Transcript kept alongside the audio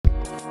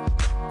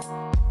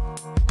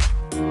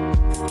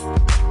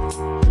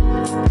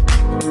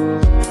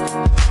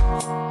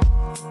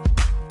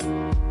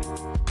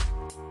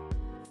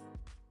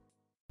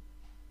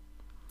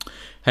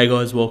Hey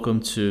guys,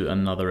 welcome to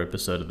another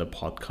episode of the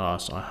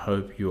podcast. I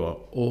hope you are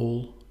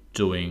all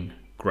doing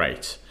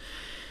great.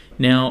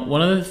 Now,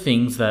 one of the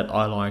things that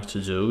I like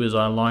to do is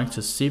I like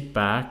to sit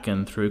back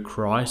and through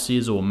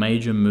crises or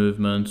major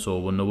movements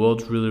or when the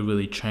world's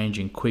really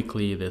changing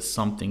quickly, there's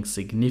something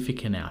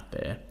significant out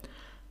there.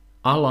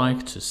 I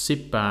like to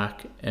sit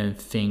back and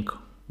think,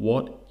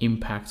 what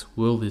impact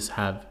will this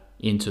have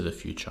into the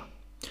future?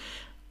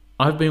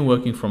 I've been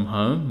working from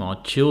home. My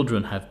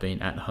children have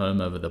been at home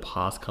over the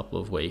past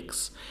couple of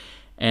weeks.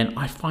 And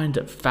I find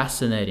it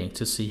fascinating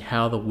to see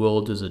how the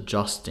world is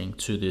adjusting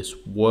to this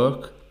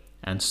work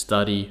and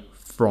study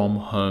from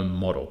home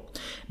model.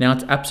 Now,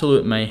 it's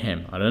absolute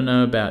mayhem. I don't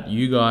know about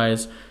you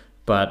guys,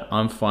 but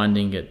I'm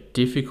finding it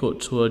difficult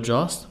to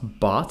adjust,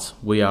 but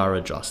we are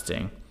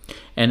adjusting.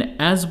 And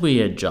as we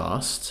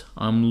adjust,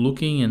 I'm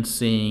looking and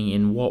seeing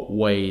in what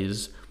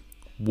ways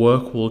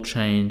work will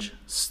change,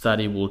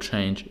 study will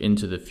change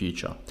into the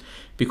future.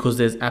 Because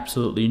there's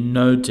absolutely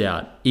no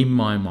doubt in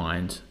my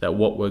mind that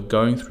what we're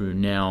going through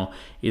now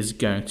is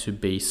going to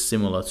be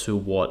similar to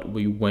what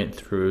we went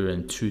through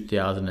in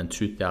 2000 and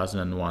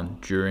 2001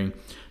 during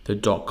the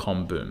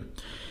dot-com boom.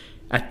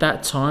 At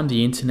that time,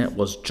 the internet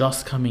was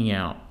just coming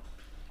out,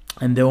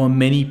 and there were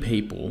many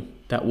people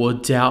that were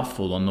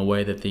doubtful on the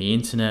way that the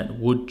internet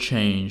would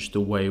change the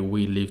way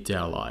we lived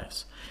our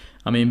lives.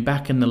 I mean,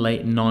 back in the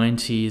late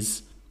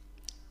 90s,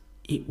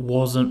 it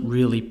wasn't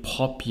really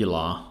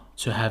popular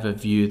to have a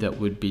view that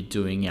we'd be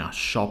doing our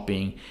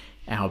shopping,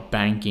 our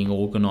banking,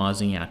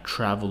 organizing our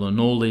travel, and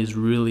all these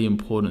really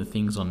important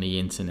things on the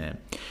internet.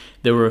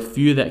 There were a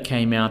few that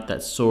came out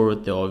that saw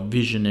it, they were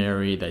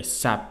visionary, they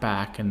sat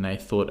back and they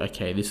thought,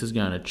 okay, this is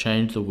going to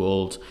change the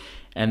world,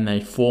 and they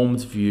formed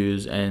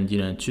views, and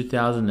in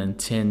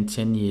 2010,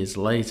 10 years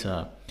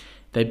later,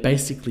 they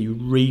basically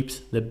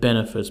reaped the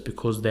benefits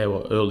because they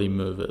were early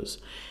movers.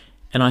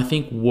 And I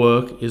think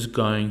work is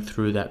going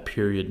through that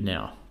period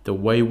now. The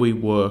way we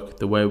work,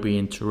 the way we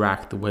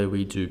interact, the way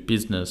we do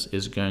business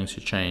is going to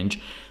change.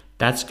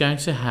 That's going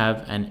to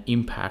have an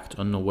impact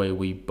on the way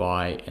we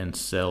buy and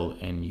sell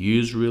and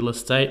use real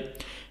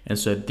estate. And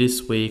so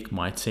this week,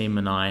 my team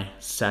and I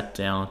sat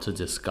down to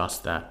discuss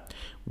that.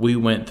 We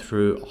went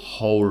through a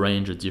whole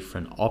range of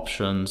different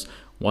options,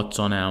 what's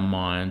on our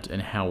mind,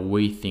 and how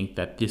we think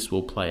that this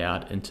will play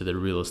out into the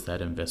real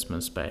estate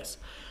investment space.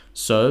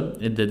 So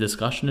the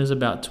discussion is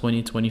about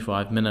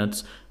 20-25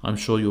 minutes. I'm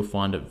sure you'll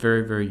find it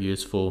very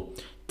useful.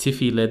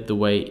 Tiffy led the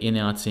way in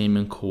our team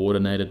and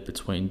coordinated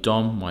between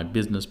Dom, my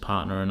business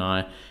partner,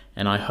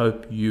 and I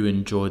hope you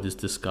enjoyed this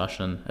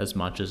discussion as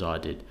much as I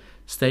did.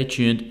 Stay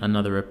tuned,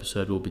 another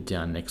episode will be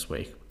down next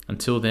week.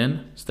 Until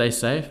then, stay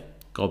safe,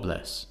 God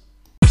bless.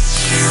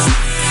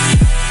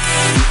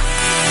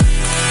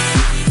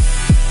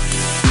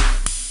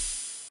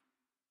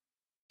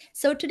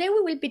 So today we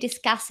will be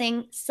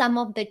discussing some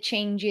of the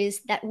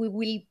changes that we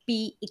will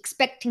be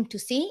expecting to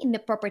see in the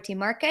property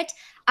market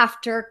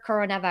after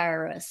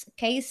coronavirus.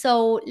 Okay,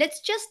 so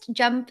let's just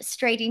jump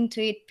straight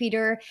into it.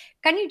 Peter,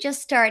 can you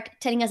just start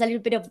telling us a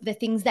little bit of the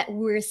things that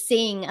we're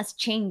seeing as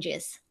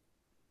changes?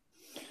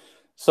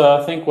 So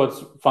I think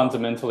what's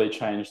fundamentally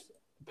changed,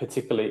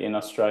 particularly in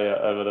Australia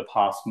over the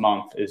past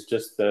month, is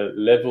just the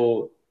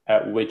level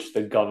at which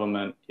the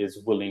government is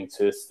willing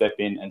to step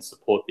in and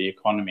support the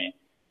economy.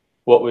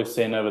 What we've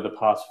seen over the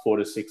past 4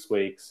 to 6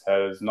 weeks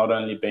has not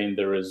only been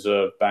the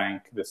Reserve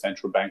Bank, the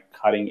central bank,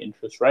 cutting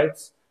interest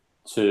rates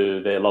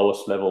to their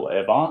lowest level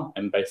ever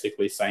and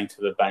basically saying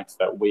to the banks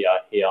that we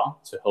are here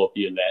to help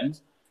you lend,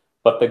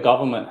 but the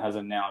government has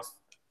announced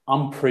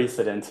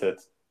unprecedented,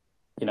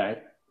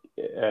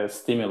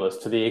 stimulus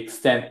to the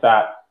extent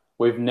that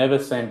we've never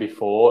seen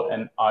before,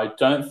 and I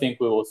don't think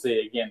we will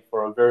see again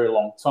for a very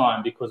long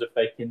time, because if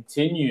they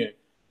continue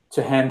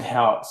to hand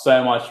out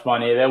so much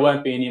money, there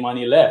won't be any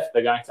money left.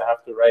 They're going to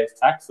have to raise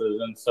taxes.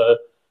 And so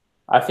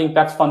I think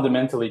that's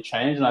fundamentally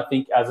changed. And I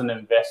think as an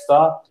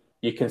investor,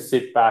 you can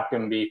sit back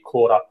and be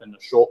caught up in the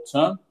short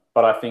term.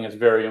 But I think it's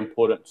very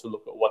important to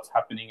look at what's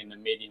happening in the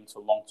medium to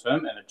long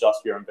term and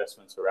adjust your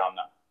investments around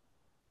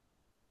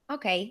that.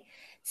 Okay,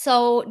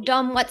 so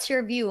Dom, what's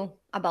your view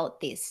about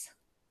this?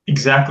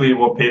 Exactly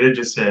what Peter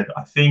just said.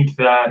 I think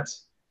that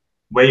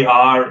we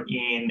are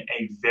in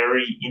a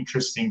very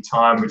interesting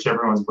time, which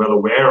everyone's well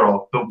aware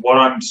of. But what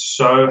I'm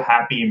so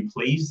happy and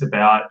pleased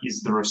about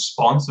is the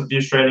response of the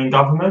Australian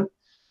government.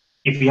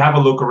 If you have a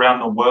look around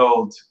the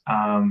world,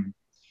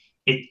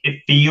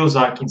 it feels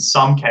like in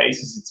some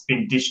cases it's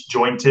been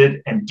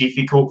disjointed and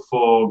difficult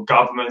for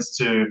governments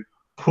to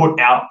put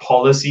out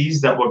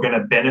policies that were going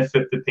to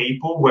benefit the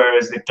people,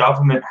 whereas the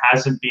government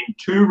hasn't been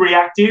too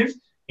reactive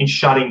in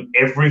shutting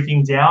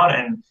everything down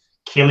and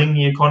killing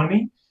the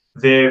economy.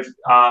 They've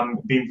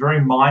been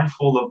very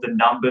mindful of the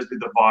numbers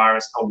with the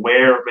virus,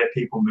 aware of where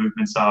people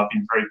movements are,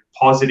 been very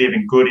positive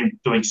and good in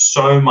doing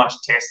so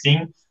much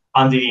testing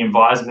under the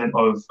advisement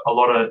of a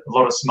lot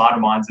of smarter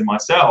minds than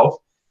myself.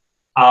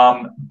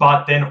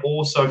 But then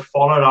also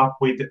followed up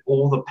with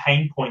all the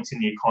pain points in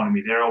the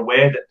economy. They're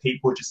aware that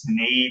people just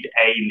need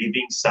a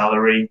living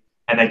salary,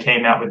 and they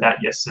came out with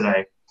that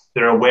yesterday.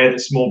 They're aware that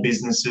small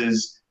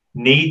businesses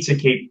need to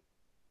keep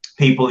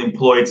people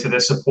employed, so they're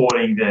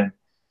supporting them.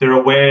 They're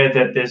aware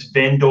that there's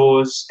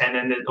vendors and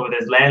then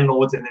there's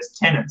landlords and there's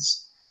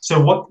tenants. So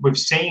what we've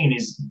seen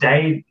is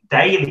daily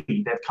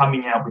they're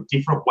coming out with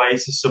different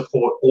ways to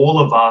support all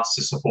of us,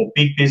 to support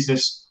big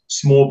business,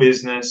 small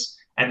business,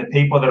 and the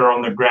people that are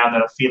on the ground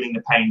that are feeling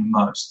the pain the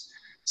most.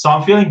 So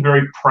I'm feeling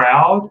very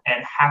proud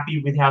and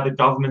happy with how the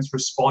government's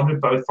responded,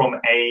 both from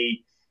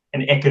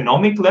an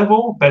economic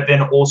level, but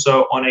then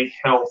also on a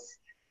health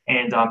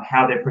and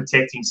how they're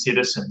protecting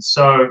citizens.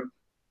 So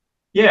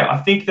yeah, I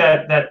think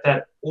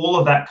that all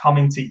of that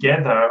coming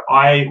together,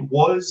 I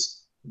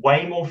was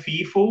way more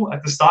fearful.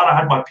 At the start, I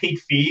had my peak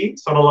fear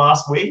sort of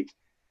last week,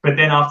 but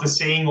then after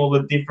seeing all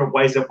the different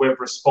ways that we've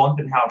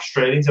responded, how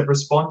Australians have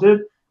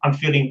responded, I'm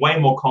feeling way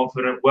more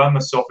confident, way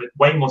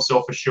more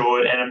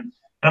self-assured, and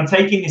I'm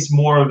taking this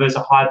more of as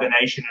a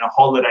hibernation and a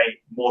holiday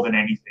more than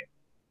anything.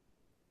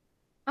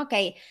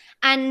 Okay.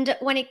 And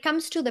when it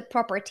comes to the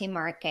property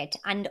market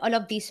and all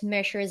of these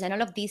measures and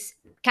all of this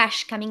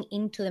cash coming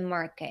into the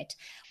market,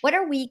 what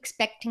are we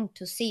expecting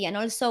to see? And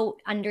also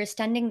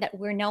understanding that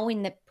we're now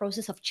in the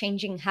process of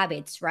changing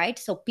habits, right?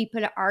 So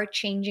people are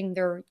changing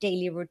their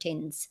daily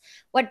routines.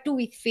 What do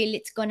we feel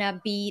it's going to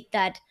be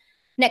that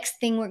next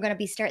thing we're going to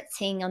be start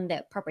seeing on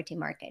the property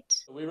market?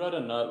 We wrote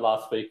a note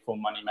last week for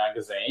Money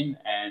Magazine,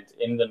 and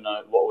in the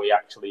note, what we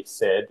actually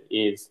said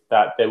is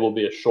that there will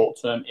be a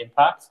short-term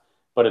impact,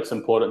 but it's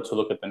important to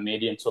look at the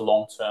medium to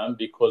long term,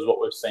 because what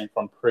we've seen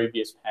from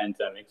previous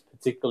pandemics,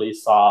 particularly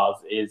SARS,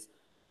 is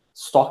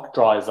stock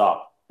dries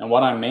up. And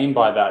what I mean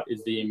by that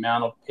is the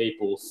amount of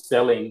people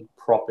selling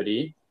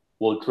property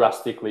will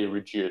drastically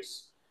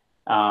reduce.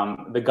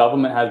 The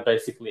government has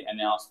basically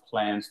announced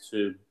plans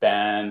to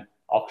ban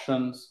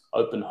auctions.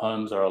 Open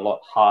homes are a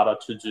lot harder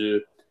to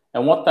do.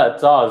 And what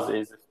that does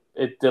is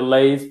it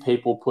delays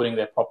people putting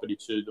their property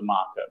to the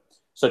market.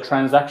 So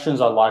transactions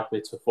are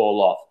likely to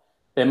fall off.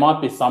 There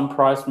might be some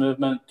price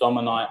movement. Dom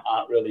and I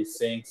aren't really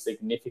seeing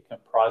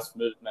significant price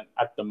movement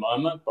at the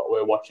moment, but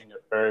we're watching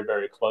it very,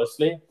 very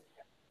closely.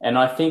 And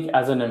I think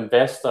as an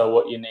investor,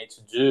 what you need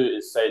to do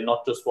is say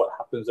not just what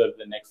happens over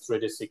the next 3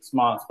 to 6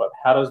 months, but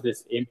how does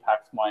this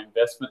impact my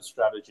investment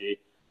strategy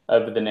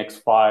over the next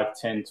 5,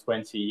 10,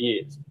 20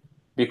 years?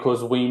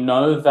 Because we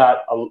know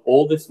that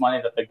all this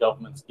money that the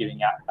government's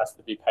giving out has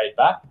to be paid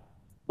back,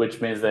 which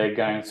means they're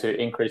going to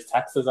increase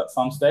taxes at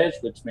some stage,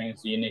 which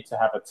means you need to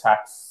have a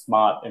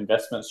tax-smart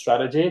investment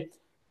strategy.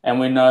 And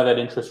we know that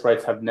interest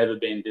rates have never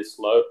been this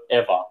low,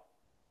 ever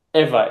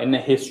in the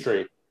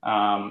history,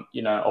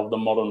 of the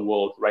modern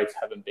world. Rates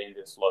haven't been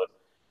this low.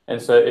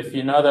 And so if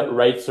you know that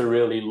rates are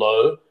really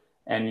low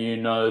and you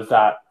know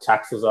that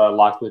taxes are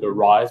likely to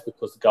rise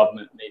because the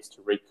government needs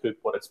to recoup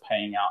what it's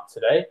paying out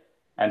today,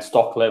 and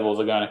stock levels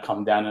are going to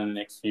come down in the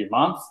next few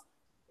months,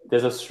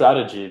 there's a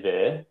strategy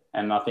there.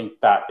 And I think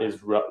that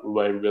is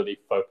we're really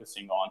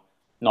focusing on,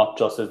 not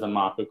just is the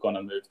market going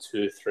to move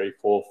 2, 3,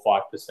 4,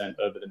 5%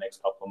 over the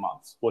next couple of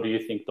months. What do you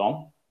think,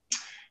 Dom?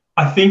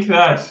 I think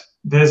that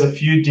there's a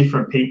few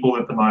different people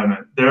at the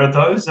moment. There are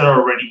those that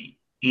are already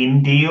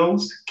in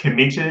deals,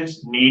 committed,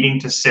 needing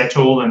to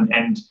settle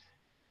and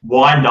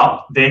wind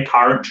up their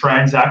current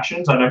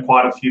transactions. I know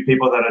quite a few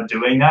people that are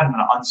doing that and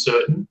are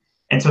uncertain.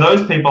 And to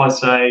those people, I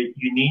say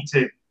you need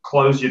to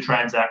close your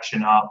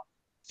transaction up,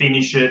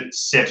 finish it,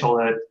 settle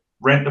it,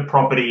 rent the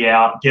property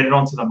out, get it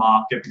onto the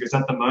market, because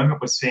at the moment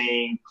we're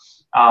seeing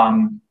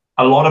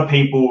a lot of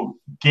people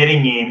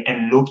getting in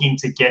and looking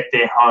to get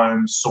their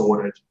home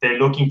sorted. They're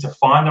looking to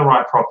find the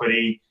right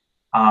property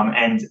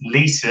and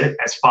lease it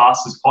as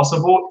fast as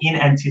possible in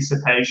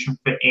anticipation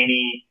for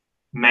any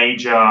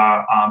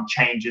major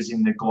changes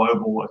in the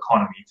global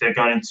economy. They're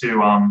going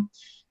to,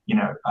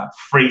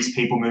 freeze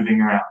people moving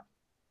around.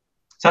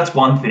 So that's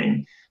one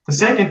thing. The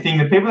second thing,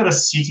 the people that are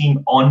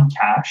sitting on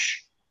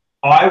cash,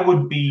 I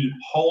would be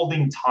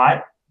holding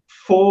tight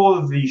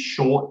for the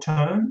short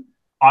term.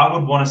 I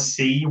would want to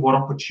see what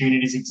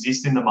opportunities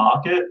exist in the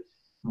market.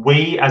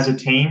 We as a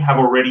team have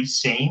already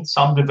seen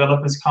some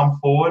developers come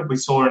forward. We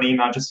saw an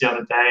email just the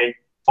other day,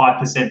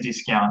 5%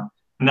 discount.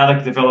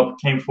 Another developer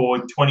came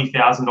forward,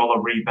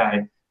 $20,000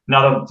 rebate.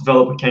 Another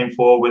developer came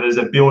forward with as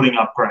a building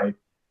upgrade.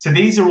 So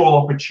these are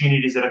all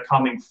opportunities that are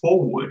coming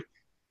forward,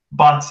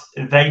 but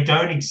they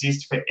don't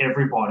exist for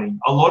everybody.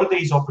 A lot of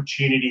these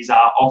opportunities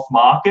are off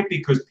market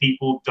because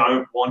people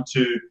don't want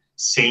to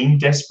seem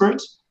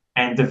desperate,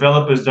 and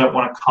developers don't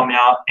want to come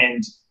out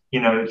and,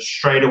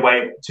 straight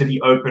away to the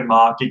open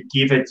market,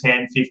 give a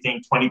 10,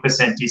 15,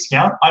 20%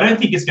 discount. I don't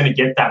think it's going to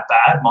get that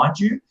bad, mind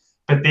you,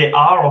 but there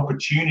are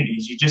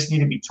opportunities. You just need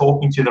to be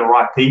talking to the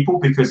right people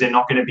because they're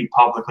not going to be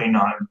publicly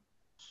known.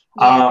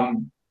 Yeah.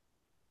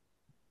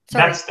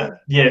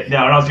 And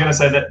I was going to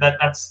say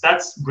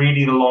that's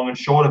really the long and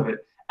short of it.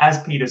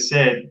 As Peter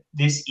said,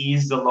 this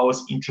is the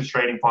lowest interest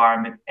rate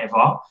environment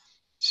ever.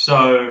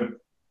 So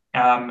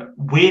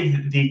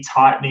with the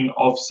tightening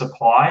of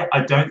supply,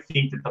 I don't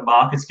think that the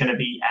market's going to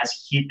be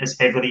as hit as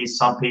heavily as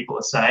some people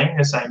are saying.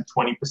 They're saying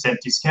 20%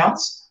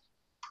 discounts.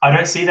 I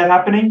don't see that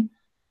happening.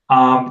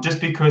 just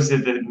because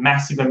of the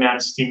massive amount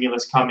of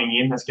stimulus coming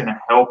in that's going to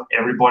help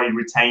everybody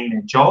retain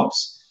their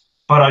jobs.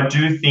 But I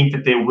do think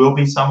that there will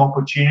be some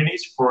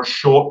opportunities for a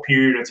short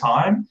period of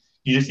time.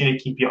 You just need to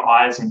keep your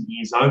eyes and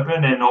ears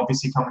open and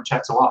obviously come and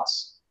chat to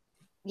us.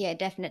 Yeah,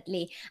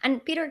 definitely.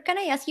 And Peter, can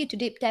I ask you to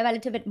deep dive a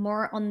little bit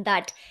more on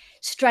that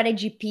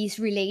strategy piece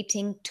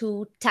relating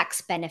to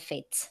tax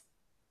benefits?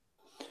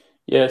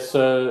 Yeah,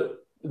 so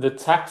the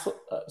tax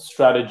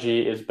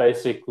strategy is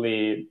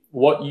basically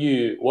what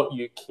you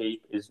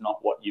keep is not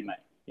what you make.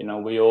 You know,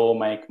 we all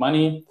make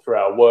money through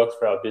our work,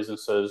 through our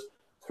businesses,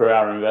 through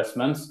our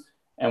investments,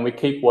 and we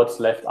keep what's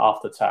left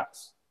after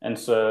tax. And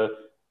so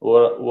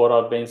what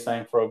I've been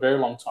saying for a very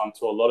long time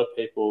to a lot of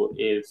people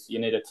is you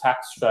need a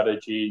tax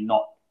strategy.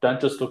 Don't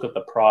just look at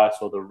the price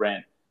or the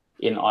rent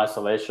in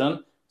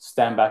isolation.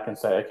 Stand back and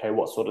say, okay,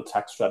 what sort of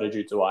tax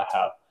strategy do I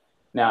have?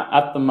 Now,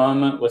 at the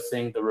moment, we're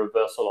seeing the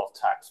reversal of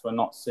tax. We're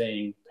not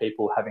seeing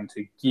people having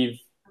to give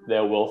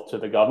their wealth to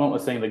the government. We're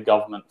seeing the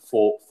government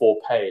for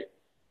pay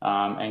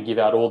and give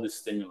out all this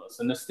stimulus.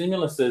 And the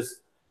stimulus is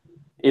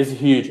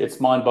huge. It's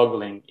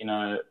mind-boggling. You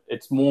know,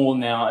 it's more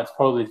now. It's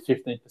probably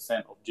 15%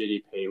 of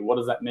GDP. What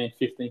does that mean?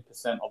 15%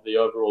 of the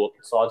overall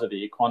size of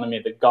the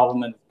economy. The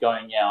government is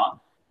going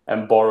out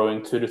and borrowing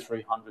 $200 to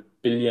 $300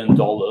 billion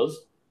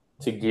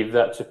to give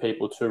that to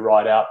people to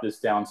ride out this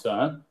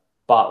downturn.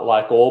 But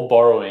like all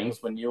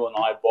borrowings, when you and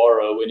I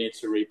borrow, we need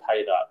to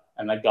repay that,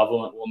 and the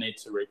government will need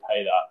to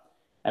repay that.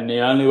 And the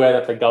only way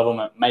that the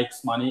government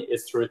makes money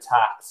is through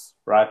tax,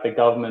 right? The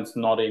government's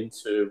not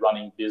into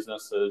running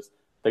businesses.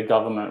 The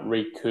government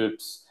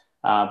recoups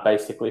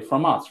basically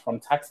from us,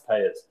 from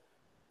taxpayers.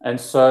 And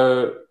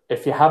so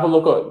if you have a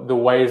look at the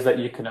ways that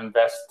you can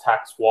invest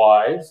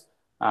tax-wise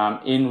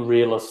in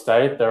real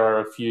estate, there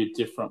are a few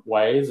different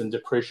ways, and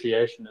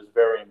depreciation is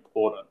very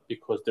important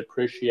because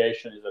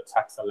depreciation is a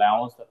tax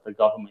allowance that the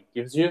government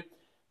gives you.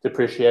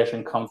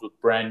 Depreciation comes with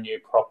brand new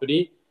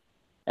property.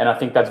 And I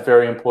think that's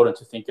very important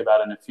to think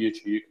about in the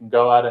future. You can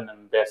go out and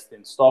invest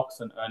in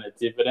stocks and earn a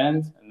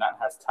dividend, and that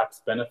has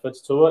tax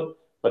benefits to it.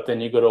 But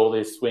then you've got all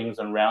these swings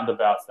and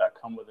roundabouts that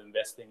come with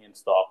investing in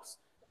stocks.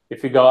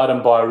 If you go out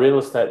and buy real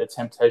estate, the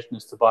temptation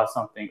is to buy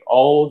something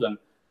old and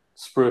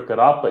spruik it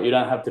up, but you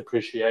don't have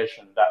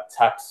depreciation, that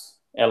tax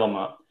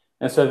element.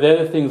 And so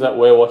they're the things that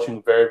we're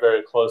watching very,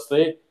 very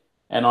closely.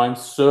 And I'm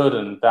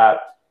certain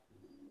that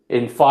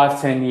in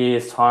 5-10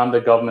 years' time,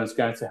 the government's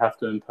going to have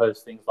to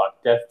impose things like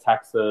death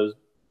taxes.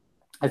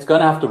 It's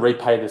going to have to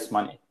repay this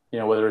money. You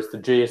know, whether it's the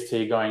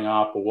GST going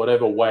up or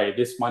whatever way,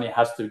 this money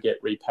has to get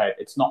repaid.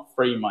 It's not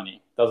free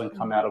money. It doesn't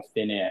come out of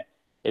thin air.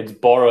 It's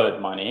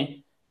borrowed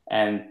money.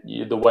 And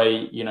the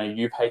way, you know,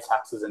 you pay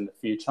taxes in the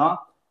future,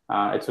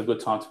 it's a good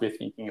time to be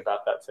thinking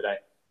about that today.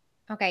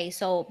 Okay,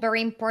 so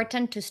very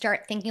important to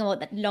start thinking about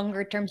that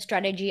longer term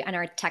strategy and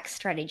our tax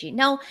strategy.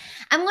 Now,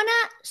 I'm going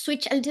to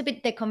switch a little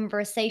bit the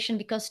conversation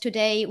because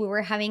today we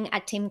were having a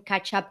team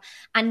catch up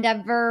and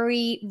a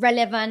very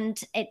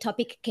relevant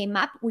topic came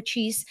up, which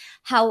is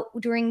how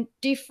during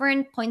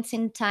different points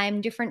in time,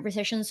 different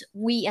recessions,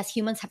 we as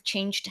humans have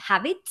changed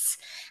habits.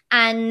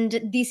 And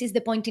this is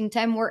the point in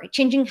time where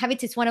changing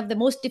habits is one of the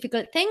most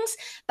difficult things,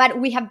 but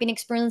we have been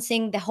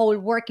experiencing the whole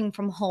working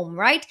from home,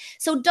 right?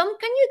 So Dom,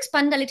 can you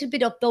expand a little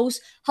bit of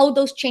how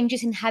those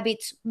changes in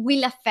habits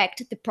will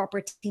affect the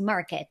property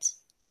market?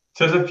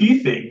 So there's a few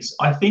things.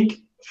 I think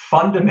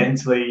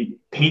fundamentally,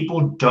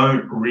 people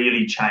don't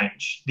really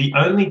change. The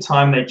only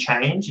time they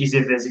change is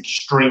if there's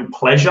extreme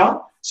pleasure,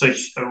 so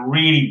a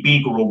really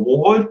big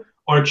reward,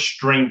 or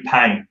extreme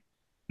pain.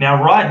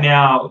 Now, right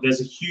now, there's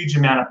a huge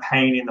amount of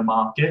pain in the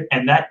market,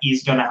 and that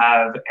is going to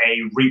have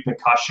a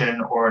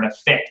repercussion or an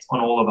effect on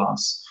all of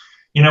us.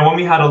 You know, when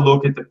we had a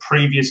look at the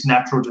previous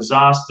natural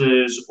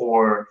disasters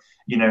or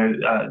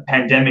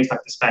pandemics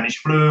like the Spanish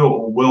flu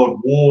or world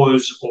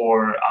wars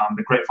or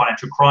the great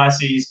financial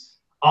crises,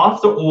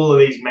 after all of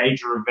these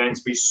major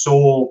events, we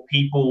saw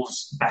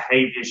people's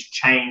behaviors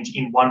change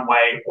in one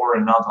way or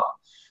another.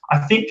 I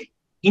think,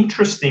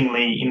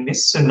 interestingly, in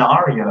this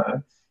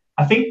scenario,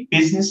 I think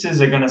businesses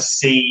are going to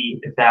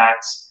see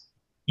that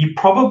you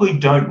probably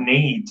don't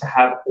need to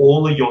have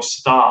all of your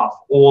staff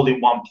all in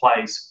one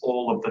place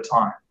all of the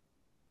time.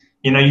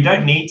 You know, you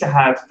don't need to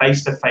have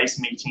face-to-face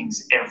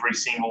meetings every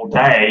single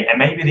day. And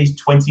maybe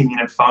these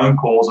 20-minute phone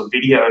calls or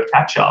video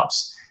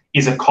catch-ups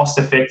is a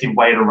cost-effective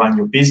way to run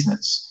your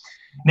business.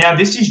 Now,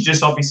 this is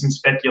just obviously some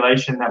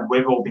speculation that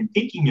we've all been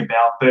thinking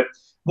about. But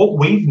what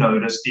we've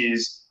noticed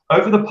is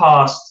over the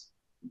past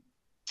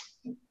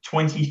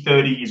 20,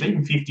 30 years,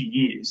 even 50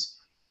 years,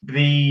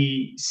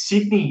 the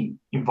Sydney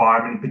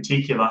environment in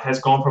particular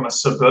has gone from a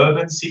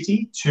suburban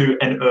city to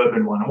an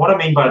urban one. And what I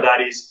mean by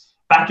that is,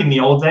 back in the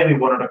old day, we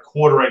wanted a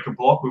quarter-acre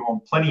block. We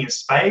want plenty of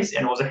space,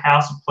 and it was a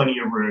house with plenty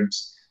of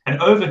rooms. And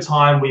over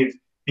time, we've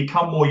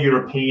become more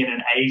European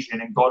and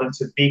Asian and got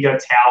into bigger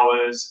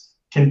towers,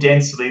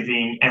 condensed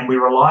living, and we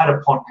relied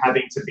upon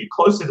having to be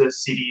closer to the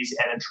cities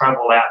and then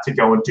travel out to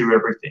go and do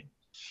everything.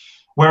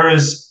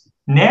 Whereas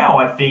now,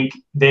 I think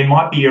there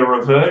might be a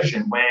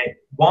reversion where,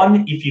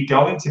 one, if you're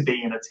going to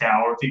be in a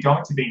tower, if you're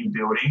going to be in a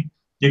building,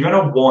 you're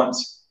going to want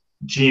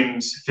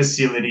gyms,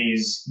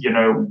 facilities,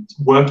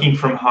 working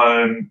from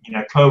home,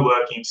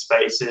 co-working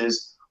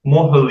spaces,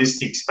 more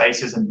holistic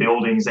spaces and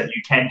buildings that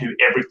you can do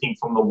everything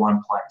from the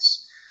one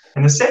place.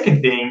 And the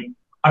second thing,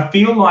 I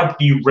feel like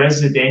the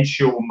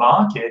residential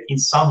market in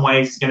some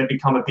ways is going to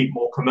become a bit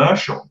more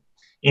commercial,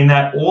 in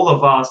that all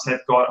of us have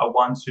got a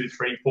 1, 2,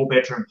 3, 4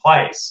 bedroom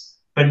place,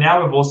 but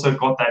now we've also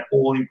got that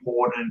all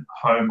important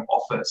home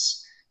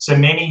office. So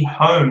many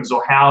homes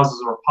or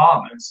houses or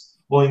apartments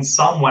will in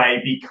some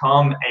way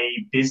become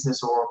a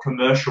business or a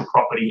commercial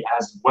property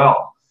as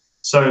well.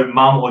 So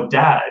mum or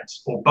dad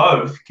or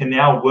both can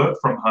now work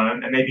from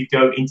home and maybe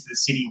go into the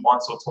city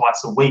once or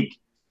twice a week.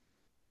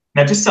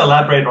 Now, just to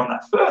elaborate on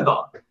that further,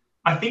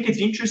 I think it's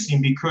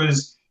interesting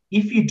because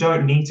if you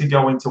don't need to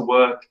go into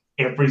work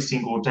every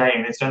single day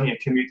and it's only a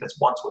commute that's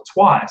once or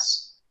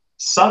twice,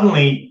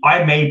 suddenly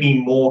I may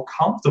be more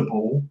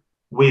comfortable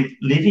with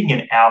living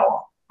an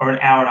hour or an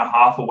hour and a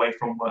half away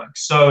from work.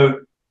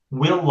 So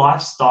will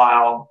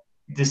lifestyle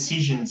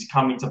decisions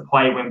come into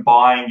play when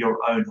buying your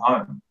own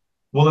home?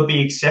 Will it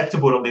be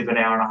acceptable to live an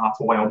hour and a half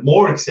away, or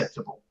more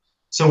acceptable?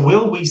 So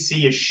will we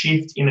see a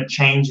shift in a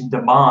change in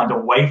demand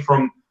away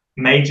from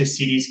major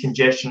cities,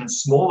 congestion and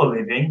smaller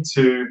living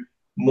to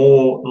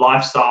more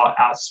lifestyle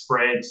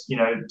outspread,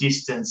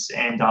 distance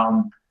and,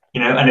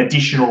 an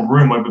additional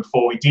room where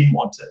before we didn't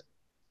want it?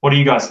 What do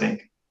you guys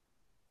think?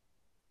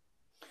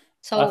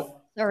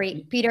 So,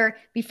 sorry, Peter,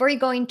 before you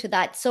go into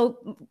that,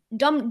 so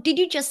Dom, did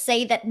you just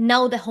say that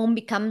now the home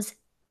becomes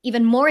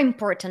even more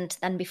important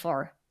than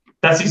before?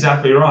 That's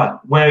exactly right.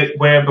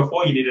 Where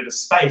before you needed a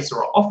space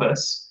or an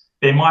office,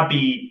 there might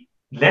be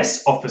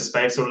less office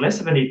space or less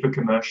of a need for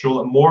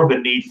commercial and more of a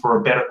need for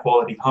a better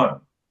quality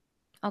home.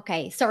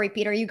 Okay, sorry,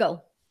 Peter, you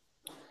go.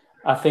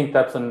 I think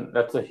that's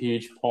a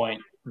huge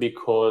point,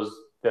 because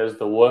there's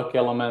the work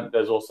element,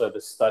 there's also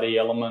the study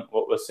element.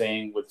 What we're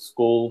seeing with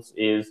schools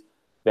is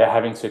they're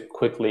having to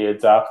quickly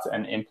adapt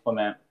and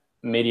implement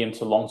medium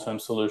to long-term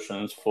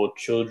solutions for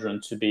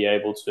children to be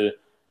able to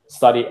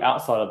study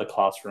outside of the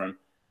classroom.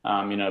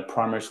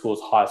 Primary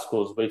schools, high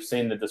schools. We've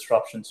seen the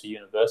disruption to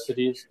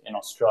universities in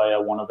Australia.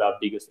 One of our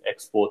biggest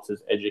exports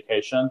is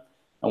education,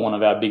 and one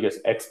of our biggest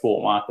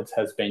export markets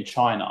has been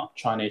China.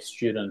 Chinese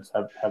students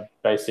have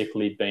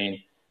basically been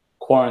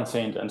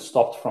quarantined and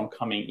stopped from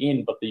coming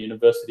in, but the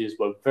universities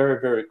were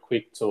very, very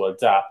quick to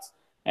adapt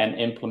and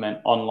implement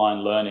online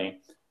learning.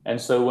 And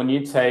so when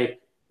you take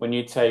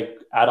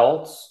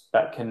adults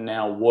that can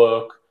now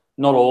work,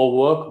 not all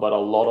work, but a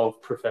lot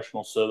of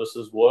professional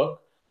services work,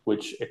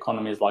 which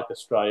economies like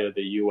Australia,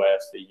 the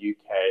US, the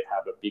UK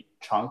have a big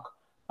chunk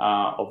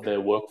of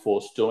their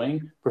workforce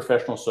doing.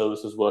 Professional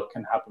services work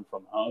can happen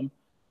from home.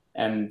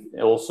 And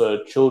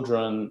also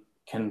children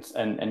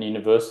and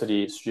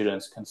university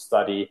students can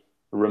study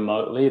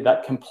remotely.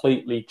 That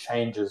completely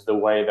changes the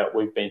way that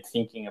we've been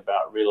thinking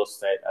about real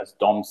estate, as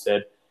Dom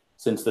said,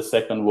 since the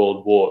Second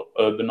World War.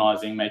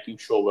 Urbanizing, making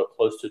sure we're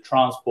close to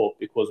transport,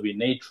 because we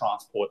need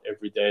transport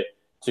every day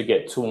to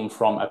get to and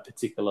from a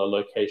particular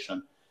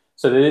location.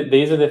 So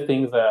these are the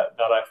things that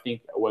I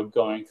think we're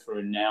going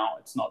through now.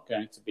 It's not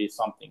going to be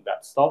something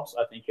that stops.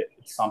 I think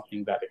it's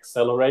something that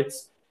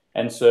accelerates.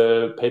 And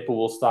so people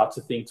will start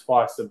to think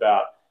twice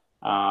about,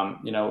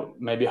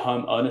 maybe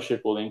home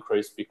ownership will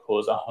increase,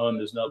 because a home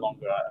is no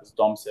longer, as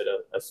Dom said,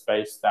 a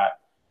space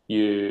that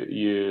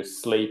you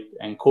sleep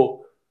and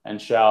cook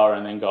and shower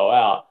and then go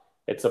out.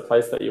 It's a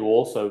place that you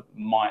also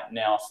might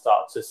now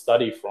start to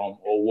study from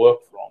or work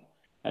from.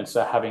 And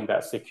so having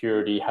that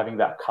security, having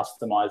that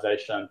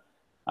customization,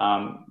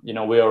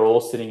 we are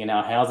all sitting in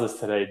our houses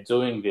today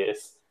doing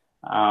this.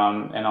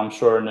 And I'm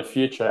sure in the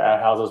future, our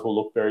houses will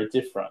look very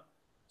different.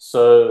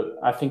 So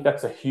I think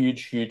that's a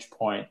huge, huge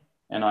point.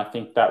 And I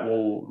think that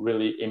will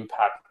really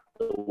impact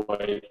the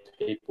way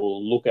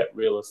people look at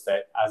real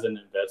estate as an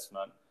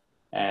investment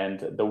and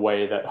the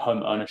way that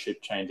home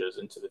ownership changes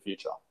into the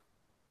future.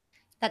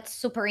 That's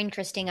super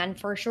interesting. And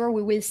for sure,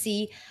 we will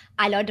see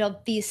a lot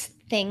of these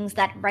things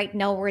that right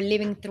now we're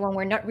living through and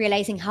we're not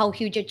realizing how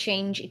huge a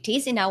change it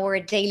is in our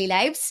daily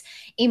lives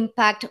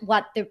impact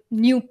what the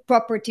new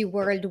property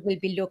world will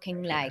be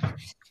looking like.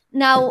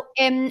 Now,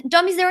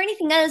 Dom, is there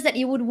anything else that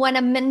you would want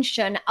to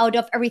mention out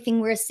of everything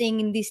we're seeing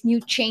in these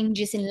new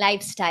changes in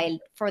lifestyle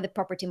for the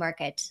property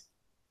market?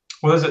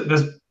 Well,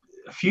 there's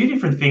a few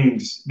different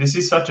things. This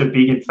is such a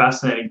big and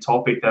fascinating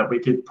topic that we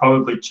could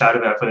probably chat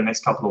about for the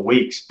next couple of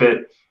weeks.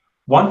 But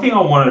one thing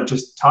I want to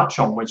just touch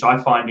on, which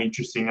I find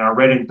interesting, and I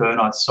read in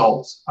Bernard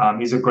Salt,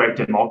 he's a great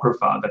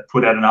demographer that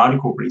put out an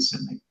article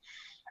recently,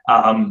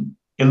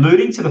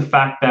 alluding to the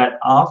fact that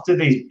after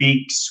these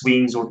big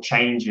swings or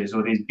changes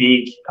or these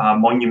big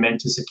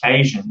monumentous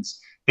occasions,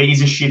 there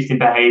is a shift in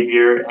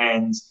behavior,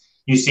 and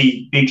you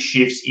see big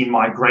shifts in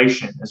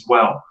migration as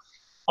well.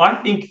 I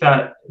think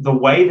that the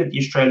way that the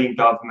Australian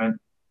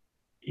government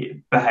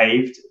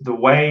behaved, the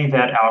way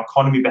that our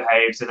economy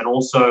behaves, and then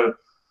also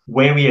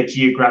where we are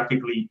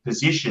geographically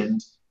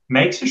positioned,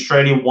 makes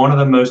Australia one of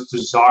the most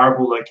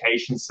desirable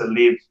locations to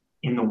live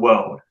in the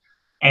world.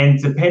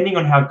 And depending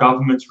on how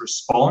governments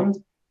respond,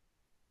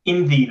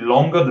 in the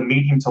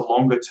medium to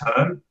longer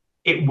term,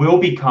 it will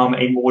become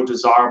a more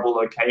desirable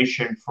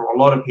location for a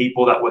lot of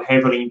people that were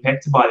heavily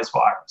impacted by this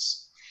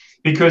virus.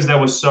 Because they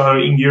were so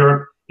in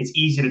Europe, it's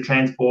easy to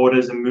transport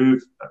us and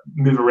move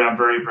around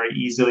very, very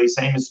easily.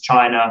 Same as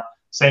China,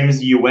 same as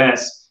the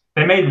US.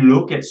 They may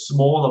look at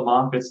smaller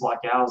markets like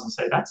ours and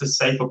say that's a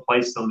safer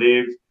place to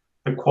live.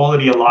 The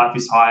quality of life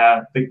is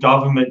higher. The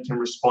government can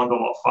respond a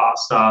lot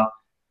faster.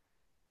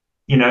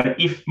 You know,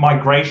 if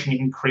migration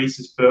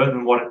increases further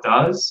than what it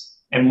does,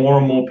 and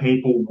more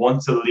people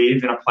want to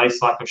live in a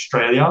place like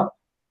Australia,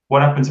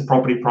 what happens to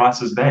property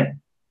prices then?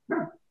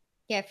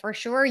 Yeah, for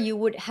sure. You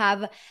would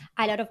have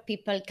a lot of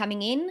people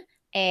coming in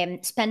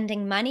and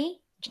spending money.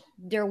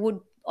 There would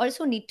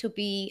also need to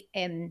be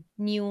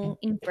new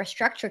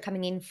infrastructure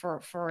coming in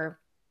for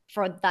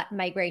that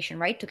migration,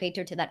 right? To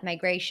cater to that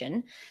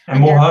migration. And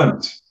more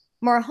homes.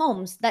 More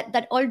homes.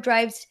 That all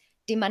drives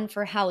demand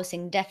for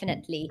housing,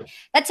 definitely.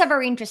 That's a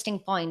very interesting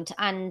point,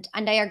 and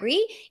I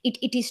agree.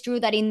 It is true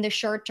that in the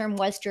short term,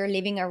 whilst you're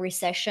living a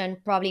recession,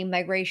 probably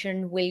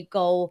migration will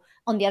go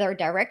on the other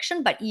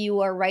direction. But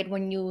you are right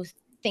when you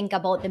think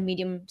about the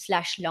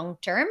medium/long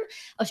term.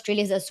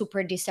 Australia is a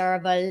super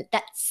desirable,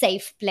 that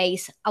safe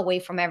place away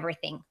from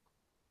everything.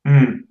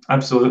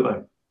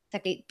 Absolutely.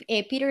 Exactly.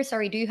 Peter,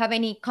 sorry, do you have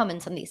any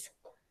comments on this?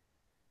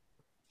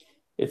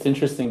 It's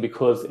interesting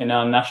because in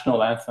our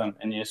national anthem,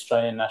 in the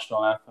Australian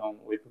national anthem,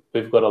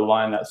 we've got a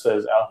line that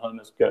says, "Our home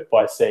is girt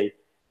by sea."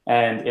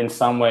 And in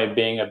some way,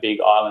 being a big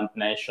island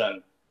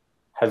nation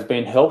has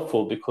been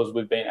helpful because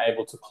we've been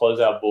able to close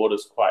our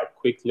borders quite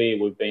quickly.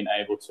 We've been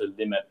able to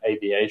limit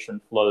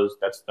aviation flows.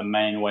 That's the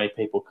main way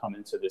people come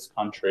into this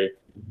country.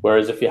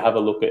 Whereas if you have a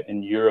look at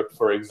in Europe,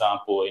 for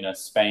example, you know,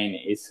 Spain,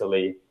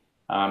 Italy,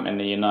 and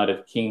the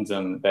United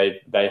Kingdom,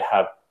 they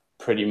have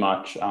pretty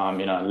much,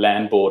 you know,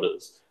 land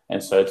borders.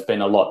 And so it's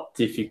been a lot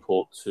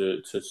difficult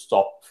to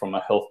stop from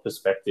a health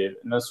perspective.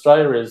 And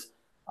Australia is,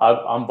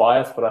 I'm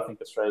biased, but I think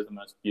Australia is the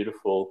most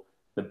beautiful,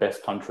 the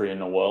best country in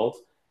the world.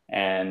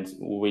 And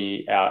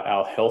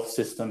our health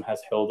system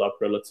has held up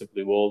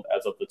relatively well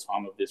as of the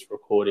time of this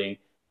recording.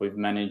 We're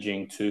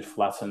managing to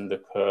flatten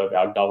the curve.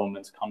 Our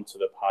government's come to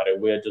the party.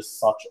 We're just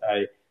such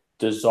a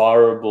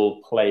desirable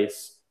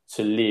place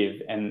to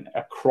live. And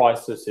a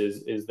crisis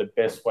is the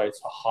best way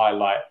to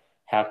highlight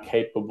how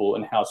capable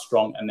and how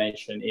strong a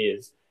nation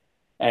is.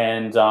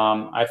 And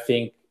I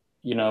think,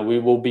 you know, we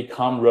will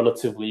become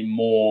relatively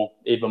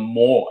even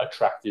more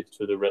attractive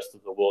to the rest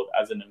of the world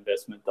as an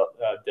investment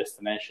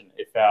destination.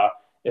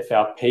 If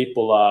our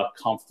people are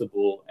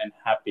comfortable and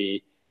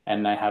happy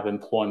and they have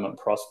employment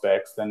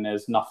prospects, then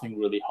there's nothing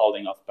really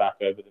holding us back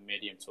over the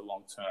medium to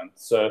long term.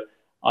 So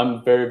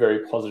I'm very,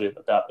 very positive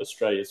about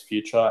Australia's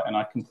future. And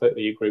I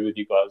completely agree with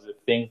you guys. The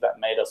things that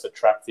made us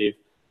attractive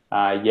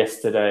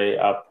yesterday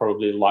are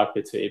probably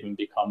likely to even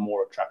become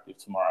more attractive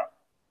tomorrow.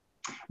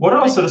 What I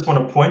also just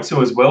want to point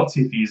to as well,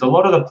 Tiffy, is a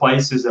lot of the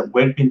places that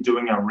we've been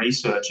doing our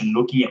research and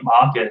looking at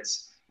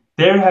markets,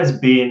 there has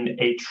been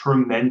a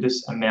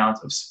tremendous amount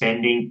of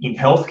spending in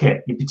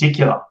healthcare in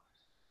particular.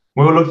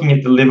 We were looking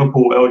at the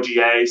Liverpool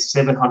LGA,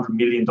 $700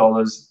 million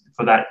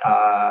for that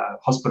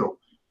hospital.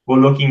 We're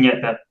looking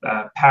at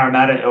that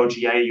Parramatta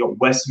LGA, you got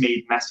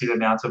Westmead, massive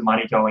amounts of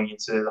money going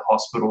into the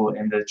hospital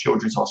and the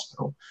children's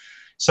hospital.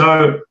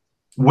 So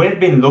we've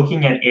been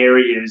looking at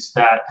areas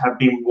that have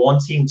been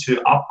wanting to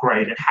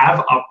upgrade and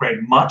have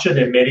upgraded much of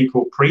their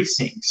medical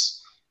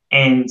precincts.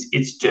 And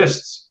it's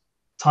just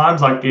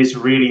times like this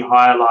really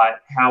highlight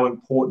how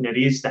important it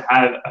is to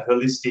have a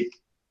holistic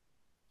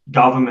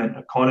government,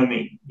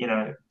 economy, you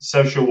know,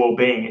 social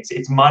well-being.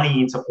 It's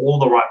money into all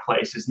the right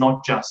places,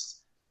 not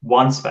just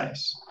one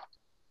space.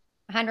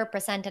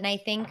 100%. And I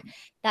think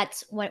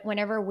that's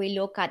whenever we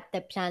look at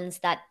the plans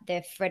that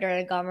the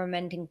federal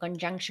government in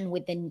conjunction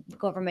with the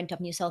government of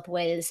New South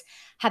Wales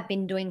have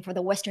been doing for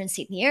the Western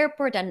Sydney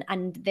Airport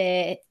and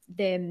the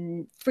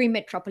three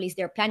metropolis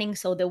they're planning.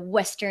 So the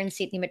Western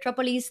Sydney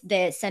metropolis,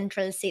 the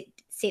Central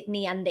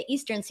Sydney and the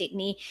Eastern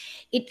Sydney,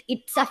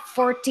 it's a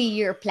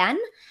 40-year plan.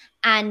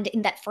 And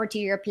in that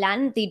 40-year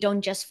plan, they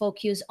don't just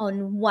focus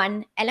on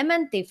one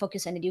element. They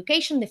focus on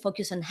education, they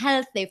focus on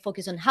health, they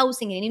focus on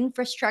housing and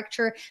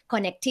infrastructure,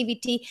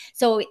 connectivity.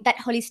 So that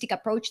holistic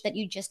approach that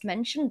you just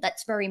mentioned,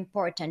 that's very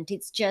important.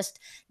 It's just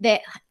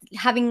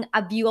having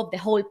a view of the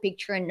whole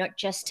picture and not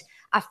just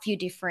a few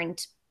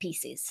different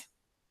pieces.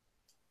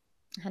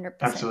 100%.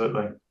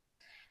 Absolutely.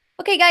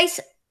 Okay, guys.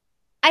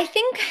 I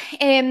think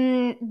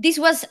this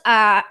was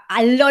a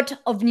lot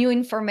of new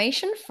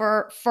information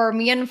for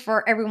me and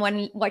for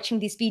everyone watching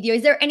this video.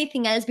 Is there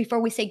anything else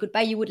before we say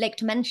goodbye you would like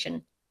to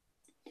mention?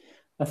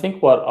 I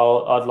think what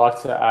I'd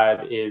like to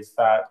add is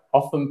that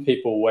often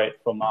people wait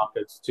for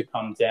markets to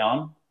come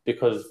down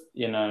because,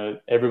 you know,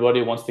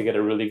 everybody wants to get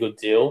a really good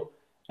deal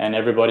and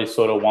everybody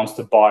sort of wants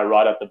to buy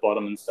right at the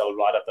bottom and sell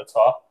right at the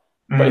top.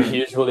 But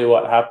usually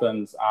what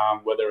happens,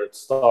 whether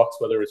it's stocks,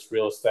 whether it's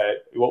real estate,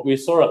 what we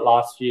saw it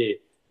last year,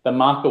 the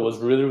market was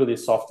really, really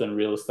soft in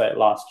real estate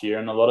last year.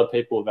 And a lot of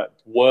people that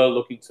were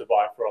looking to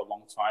buy for a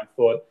long time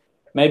thought,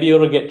 maybe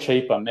it'll get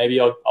cheaper. Maybe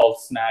I'll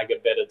snag a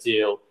better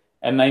deal.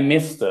 and they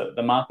missed it.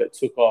 The market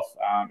took off,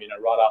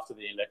 right after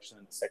the election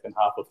in the second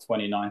half of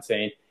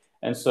 2019.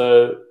 And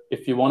so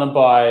if you want to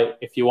buy,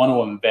 if you want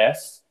to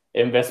invest,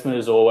 investment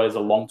is always a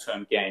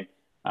long-term game.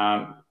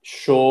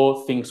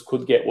 Sure, things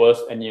could get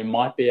worse and you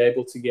might be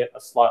able to get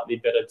a slightly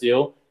better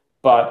deal,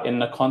 but in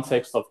the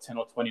context of 10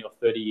 or 20 or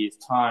 30 years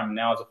time,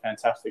 now is a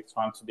fantastic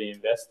time to be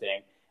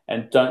investing.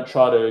 And don't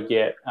try to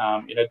get,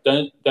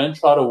 don't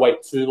try to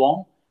wait too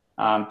long.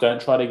 Don't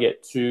try to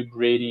get too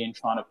greedy in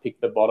trying to pick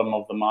the bottom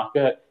of the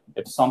market.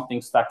 If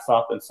something stacks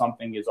up and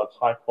something is of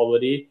high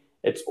quality,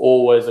 it's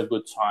always a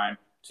good time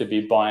to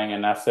be buying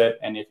an asset.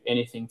 And if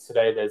anything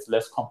today, there's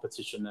less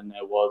competition than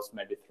there was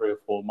maybe 3 or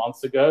 4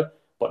 months ago,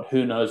 but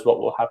who knows what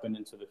will happen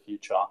into the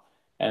future.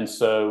 And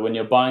so when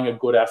you're buying a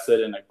good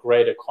asset in a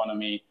great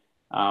economy,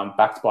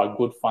 backed by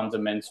good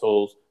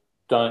fundamentals,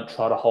 don't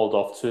try to hold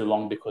off too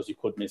long because you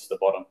could miss the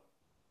bottom.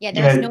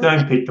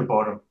 Don't pick the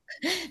bottom.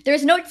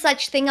 There's no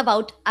such thing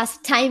about us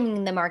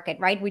timing the market,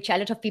 right? Which a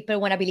lot of people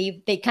want to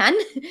believe they can.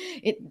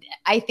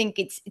 I think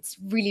it's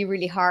really,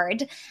 really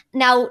hard.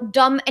 Now,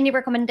 Dom, any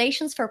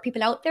recommendations for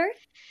people out there?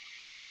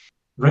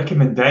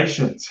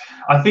 Recommendations.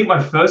 I think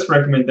my first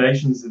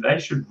recommendation is that they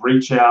should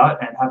reach out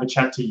and have a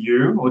chat to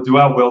you or do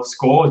our wealth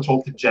score or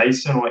talk to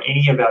Jason or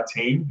any of our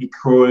team,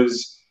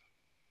 because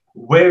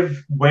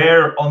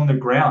we're on the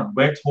ground.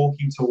 We're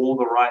talking to all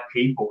the right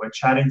people. We're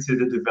chatting to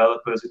the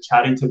developers, we're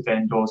chatting to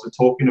vendors, we're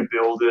talking to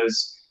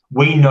builders.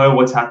 We know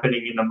what's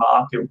happening in the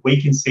market.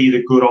 We can see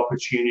the good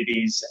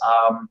opportunities.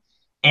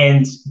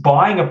 And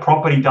buying a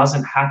property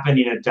doesn't happen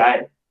in a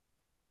day.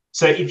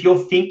 So if you're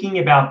thinking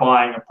about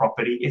buying a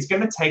property, it's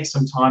going to take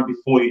some time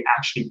before you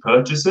actually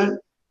purchase it.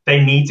 They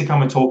need to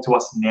come and talk to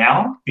us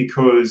now,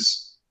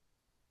 because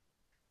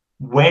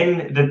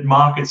when the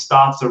market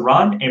starts to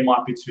run, it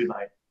might be too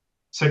late.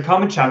 So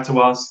come and chat to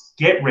us,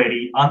 get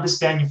ready,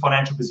 understand your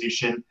financial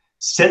position,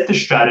 set the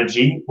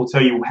strategy. We'll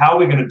tell you how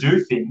we're going to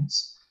do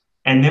things.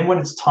 And then when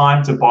it's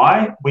time to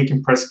buy, we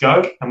can press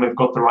go and we've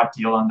got the right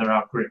deal under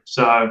our grip.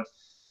 So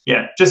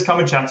yeah, just come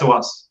and chat to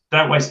us.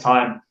 Don't waste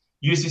time.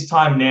 Use this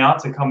time now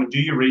to come and do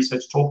your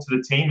research, talk to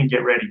the team and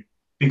get ready,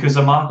 because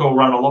the market will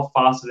run a lot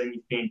faster than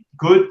you think.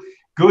 Good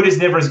is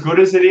never as good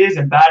as it is,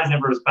 and bad is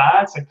never as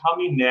bad. So come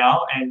in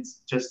now and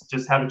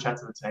just have a chat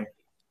to the team.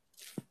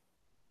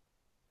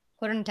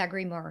 Couldn't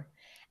agree more.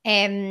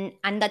 And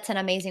that's an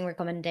amazing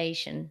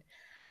recommendation.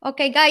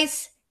 Okay,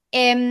 guys,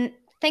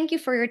 thank you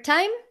for your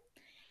time.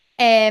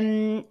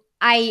 I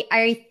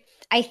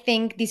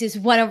think this is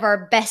one of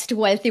our best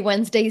Wealthy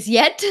Wednesdays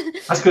yet.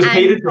 That's because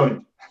Peter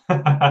joined.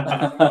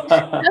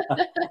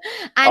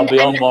 I'll be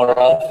on more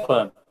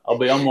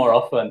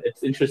often.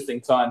 It's interesting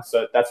times,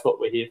 so that's what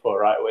we're here for,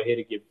 right? We're here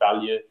to give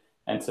value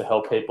and to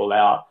help people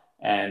out,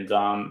 and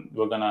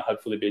we're going to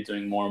hopefully be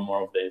doing more and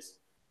more of these.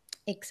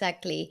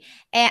 Exactly.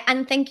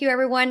 And thank you,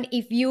 everyone.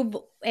 If you've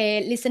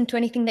listened to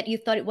anything that you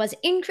thought it was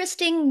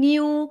interesting,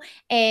 new,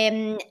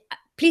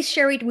 please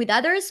share it with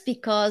others,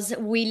 because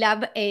we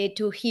love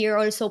to hear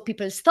also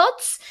people's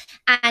thoughts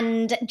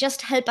and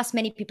just help as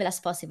many people as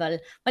possible.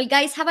 Well,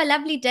 guys, have a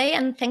lovely day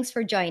and thanks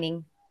for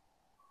joining.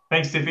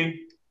 Thanks,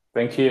 Tiffy.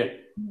 Thank you.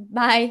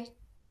 Bye.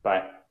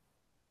 Bye.